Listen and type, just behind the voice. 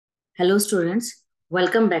Hello students,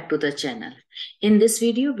 welcome back to the channel. In this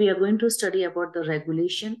video, we are going to study about the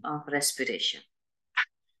regulation of respiration.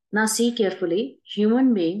 Now see carefully,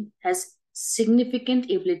 human being has significant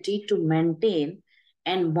ability to maintain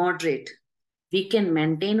and moderate. We can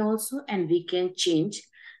maintain also and we can change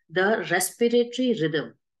the respiratory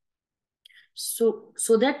rhythm so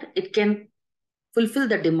that it can fulfill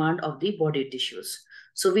the demand of the body tissues.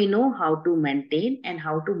 So we know how to maintain and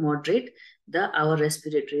how to moderate our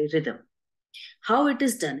respiratory rhythm. How it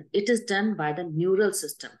is done? It is done by the neural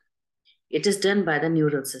system. It is done by the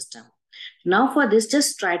neural system. Now for this,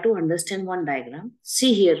 just try to understand one diagram.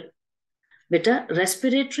 See here, beta,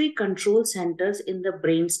 respiratory control centers in the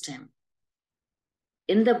brainstem.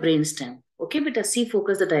 In the brainstem. Okay, beta, see,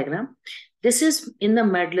 focus the diagram. This is in the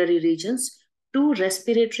medullary regions. Two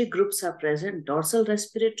respiratory groups are present, dorsal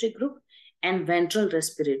respiratory group and ventral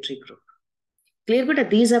respiratory group. Clear, beta?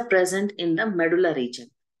 These are present in the medulla region.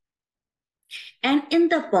 And in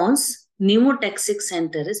the pons, pneumotaxic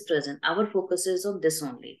center is present. Our focus is on this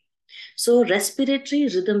only. So respiratory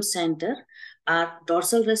rhythm center are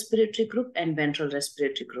dorsal respiratory group and ventral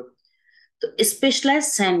respiratory group. The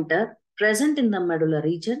specialized center present in the medulla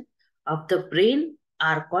region of the brain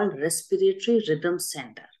are called respiratory rhythm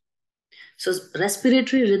center. So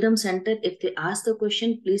respiratory rhythm center, if they ask the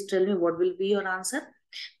question, please tell me what will be your answer.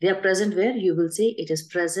 They are present where? You will say it is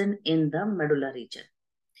present in the medulla region.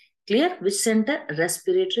 Clear? Which center?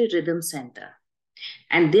 Respiratory rhythm center.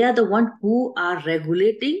 And they are the one who are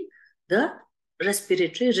regulating the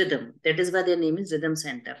respiratory rhythm. That is why their name is rhythm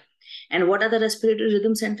center. And what are the respiratory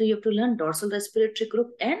rhythm center you have to learn? Dorsal respiratory group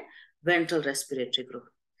and ventral respiratory group.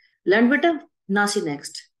 Learn better? Now see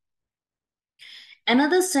next.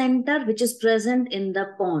 Another center which is present in the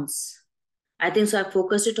pons. I think so I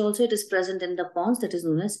focused it also. It is present in the pons, that is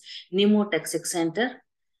known as pneumotaxic center.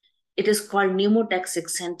 It is called pneumotaxic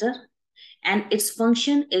center, and its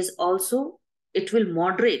function is also, it will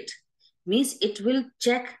moderate, means it will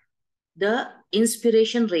check the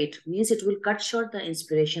inspiration rate, means it will cut short the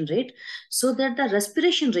inspiration rate so that the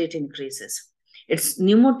respiration rate increases. Its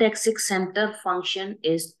pneumotaxic center function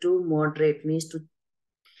is to moderate, means to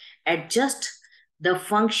adjust the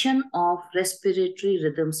function of respiratory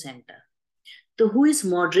rhythm center. So who is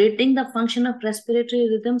moderating the function of respiratory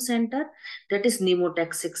rhythm center? That is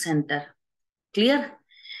pneumotaxic center. Clear?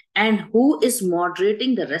 And who is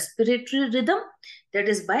moderating the respiratory rhythm? That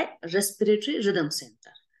is by respiratory rhythm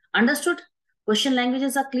center. Understood? Question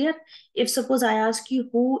languages are clear. If suppose I ask you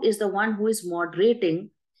who is the one who is moderating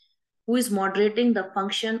the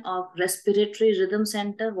function of respiratory rhythm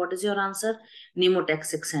center, what is your answer?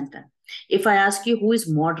 Pneumotaxic center. If I ask you who is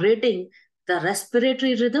moderating the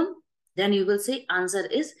respiratory rhythm, then you will say answer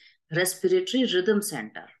is respiratory rhythm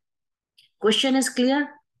center. Question is clear?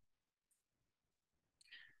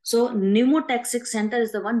 So pneumotaxic center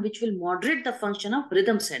is the one which will moderate the function of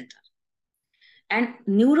rhythm center. And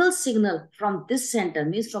neural signal from this center,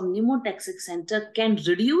 means from pneumotaxic center, can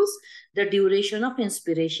reduce the duration of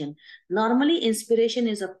inspiration. Normally inspiration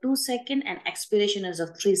is of 2 seconds and expiration is of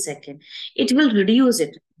 3 seconds. It will reduce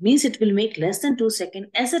it, means it will make less than 2 seconds.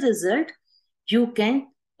 As a result, you can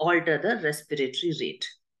alter the respiratory rate.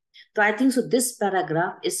 So I think so this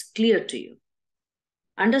paragraph is clear to you.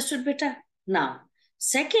 Understood, beta? Now,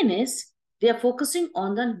 second is they are focusing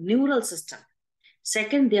on the neural system.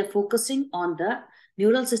 Second, they are focusing on the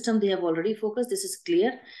neural system. They have already focused. This is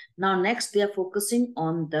clear. Now, next, they are focusing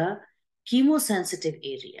on the chemosensitive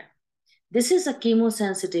area. This is a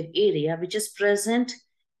chemosensitive area which is present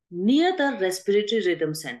near the respiratory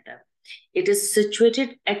rhythm center. It is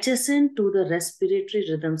situated adjacent to the respiratory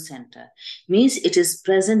rhythm center. Means it is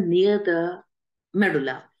present near the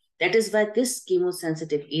medulla. That is why this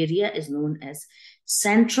chemosensitive area is known as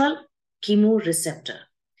central chemoreceptor.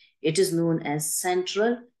 It is known as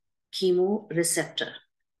central chemoreceptor.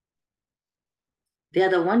 They are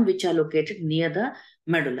the one which are located near the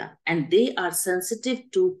medulla, and they are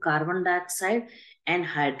sensitive to carbon dioxide and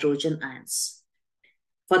hydrogen ions.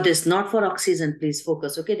 For this, not for oxygen, please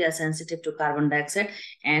focus. Okay, they are sensitive to carbon dioxide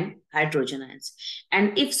and hydrogen ions.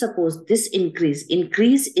 And if suppose this increase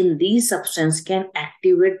in these substances can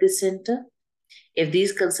activate this center, if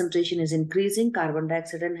these concentration is increasing, carbon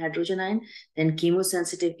dioxide and hydrogen ion, then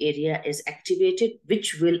chemosensitive area is activated,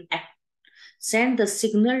 which will send the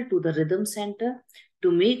signal to the rhythm center to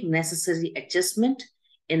make necessary adjustment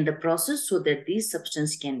in the process so that these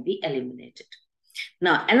substances can be eliminated.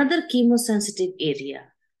 Now, another chemosensitive area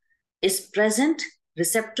is present,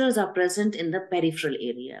 receptors are present in the peripheral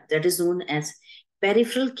area. That is known as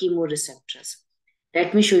peripheral chemoreceptors.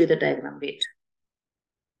 Let me show you the diagram. Wait.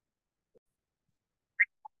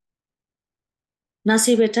 Now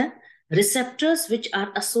see beta, Receptors which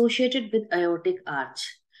are associated with aortic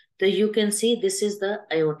arch. So you can see this is the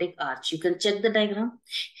aortic arch. You can check the diagram.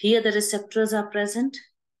 Here the receptors are present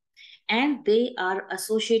and they are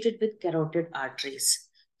associated with carotid arteries.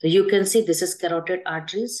 So you can see this is carotid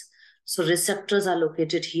arteries. So receptors are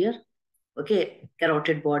located here. Okay,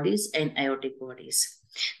 carotid bodies and aortic bodies.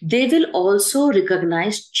 They will also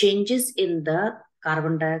recognize changes in the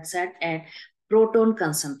carbon dioxide and proton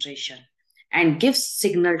concentration and gives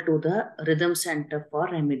signal to the rhythm center for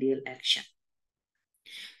remedial action.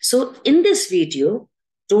 So in this video,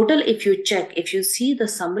 total, if you see the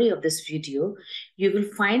summary of this video, you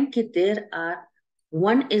will find that there are,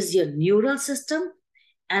 one is your neural system,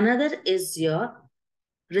 another is your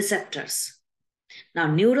receptors. Now,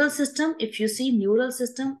 neural system, if you see neural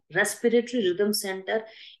system, respiratory rhythm center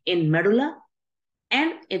in medulla,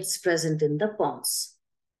 and it's present in the pons.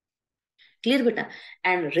 Clear, beta?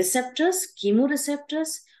 And receptors,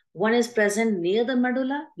 chemoreceptors, one is present near the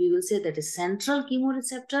medulla. We will say that is central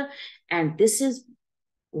chemoreceptor, and this is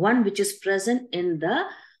one which is present in the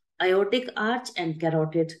aortic arch and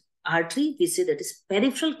carotid artery. We say that is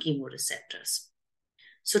peripheral chemoreceptors.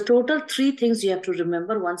 So total 3 things you have to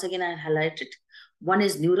remember. Once again, I highlighted. One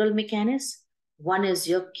is neural mechanism, one is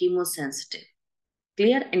your chemosensitive.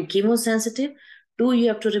 Clear? And chemosensitive, 2 you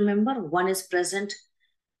have to remember. One is present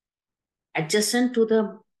adjacent to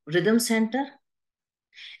the rhythm center,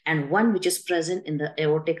 and one which is present in the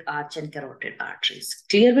aortic arch and carotid arteries.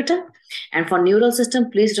 Clear, beta? And for neural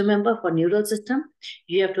system, please remember, for neural system,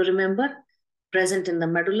 you have to remember present in the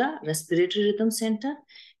medulla, respiratory rhythm center,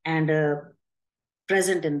 and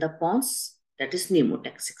present in the pons, that is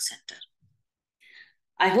pneumotaxic center.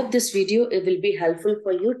 I hope this video will be helpful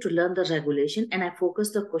for you to learn the regulation, and I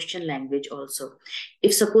focus the question language also.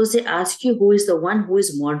 If suppose they ask you who is the one who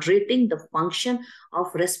is moderating the function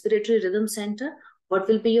of respiratory rhythm center, what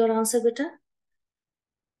will be your answer, beta?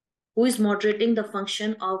 Who is moderating the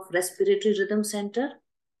function of respiratory rhythm center?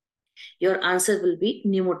 Your answer will be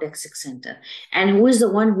pneumotaxic center. And who is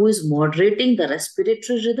the one who is moderating the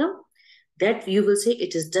respiratory rhythm? That you will say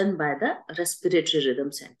it is done by the respiratory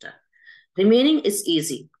rhythm center. Remaining is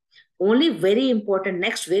easy. Only very important,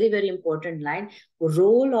 next very, very important line,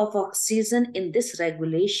 role of oxygen in this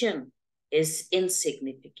regulation is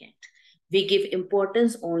insignificant. We give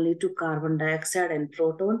importance only to carbon dioxide and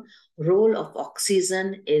proton. Role of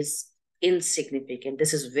oxygen is insignificant.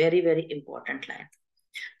 This is very, very important line.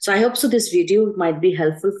 So I hope so this video might be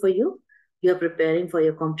helpful for you. You are preparing for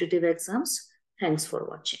your competitive exams. Thanks for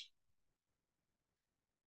watching.